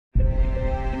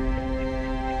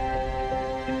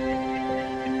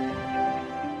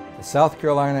The South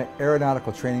Carolina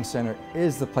Aeronautical Training Center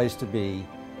is the place to be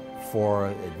for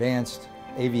advanced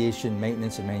aviation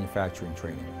maintenance and manufacturing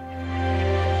training.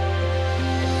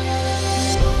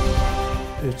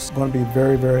 It's going to be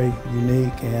very, very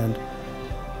unique, and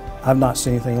I've not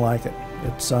seen anything like it.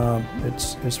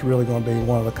 It's really going to be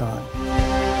one of a kind.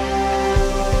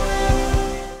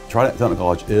 Trident Technical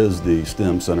College is the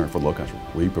STEM center for the Low Country.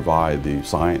 We provide the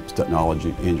science,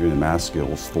 technology, engineering, and math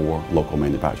skills for local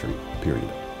manufacturing, period.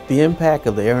 The impact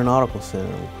of the Aeronautical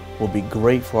Center will be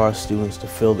great for our students to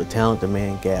fill the talent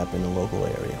demand gap in the local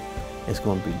area. It's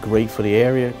going to be great for the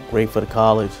area, great for the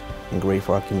college, and great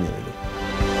for our community.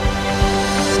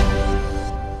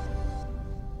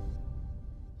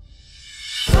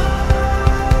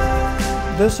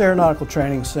 This Aeronautical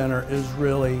Training Center is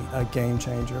really a game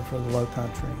changer for the Low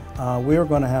Country. We are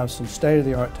going to have some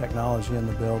state-of-the-art technology in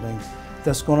the building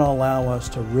that's going to allow us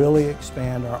to really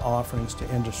expand our offerings to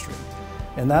industry.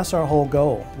 And that's our whole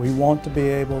goal. We want to be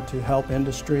able to help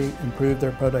industry improve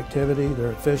their productivity,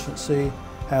 their efficiency,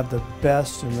 have the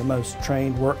best and the most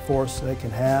trained workforce they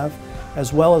can have,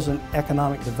 as well as an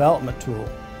economic development tool.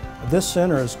 This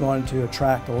center is going to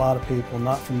attract a lot of people,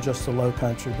 not from just the Low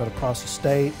Country, but across the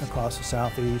state, across the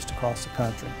Southeast, across the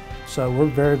country. So we're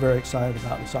very, very excited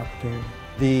about this opportunity.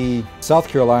 The South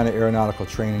Carolina Aeronautical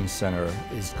Training Center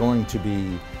is going to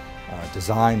be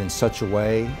designed in such a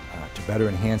way to better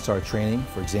enhance our training.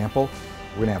 For example,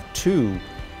 we're going to have two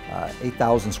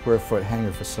 8,000 square foot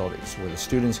hangar facilities where the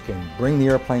students can bring the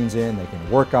airplanes in, they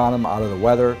can work on them out of the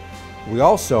weather. We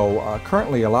also,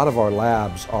 currently a lot of our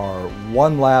labs are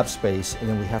one lab space, and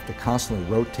then we have to constantly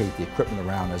rotate the equipment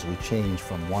around as we change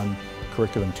from one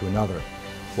curriculum to another.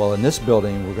 Well, in this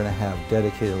building we're going to have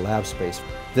dedicated lab space.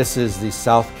 This is the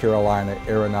South Carolina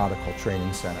Aeronautical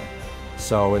Training Center.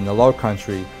 So in the Low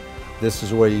Country, this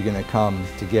is where you're going to come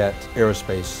to get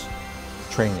aerospace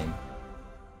training.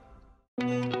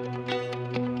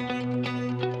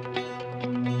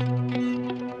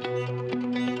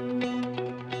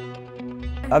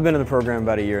 I've been in the program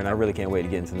about a year, and I really can't wait to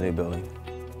get into the new building.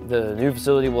 The new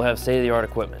facility will have state-of-the-art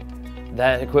equipment.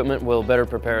 That equipment will better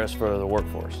prepare us for the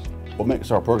workforce. What makes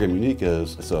our program unique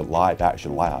is it's a live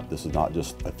action lab. This is not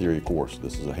just a theory course.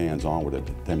 This is a hands-on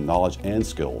with the knowledge and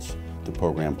skills to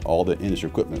program all the industry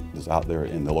equipment that's out there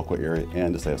in the local area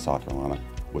and the state of South Carolina,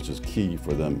 which is key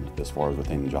for them as far as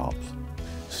retaining jobs.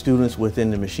 Students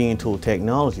within the Machine Tool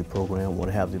Technology program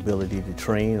will have the ability to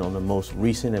train on the most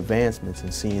recent advancements in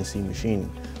CNC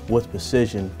machining with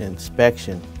precision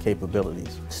inspection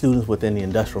capabilities. Students within the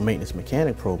Industrial Maintenance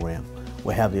Mechanic program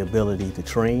will have the ability to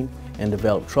train and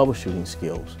develop troubleshooting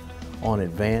skills on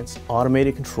advanced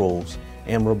automated controls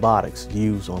and robotics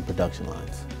used on production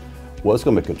lines. Well, it's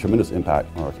going to make a tremendous impact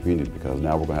on our community because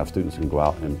now we're going to have students who can go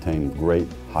out and obtain great,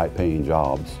 high-paying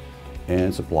jobs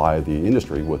and supply the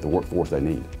industry with the workforce they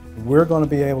need. We're going to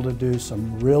be able to do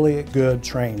some really good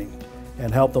training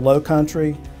and help the Low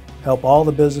Country, help all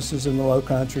the businesses in the Low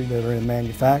Country that are in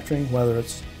manufacturing, whether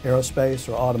it's aerospace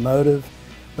or automotive,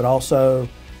 but also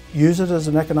use it as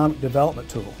an economic development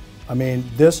tool. I mean,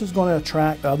 this is going to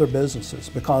attract other businesses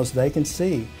because they can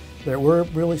see that we're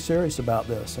really serious about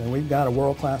this, and we've got a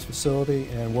world-class facility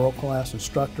and world-class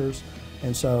instructors.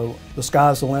 And so the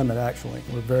sky's the limit, actually.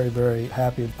 We're very, very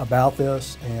happy about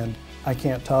this, and I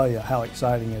can't tell you how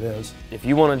exciting it is. If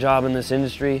you want a job in this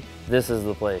industry, this is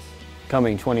the place.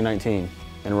 Coming 2019,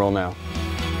 enroll now.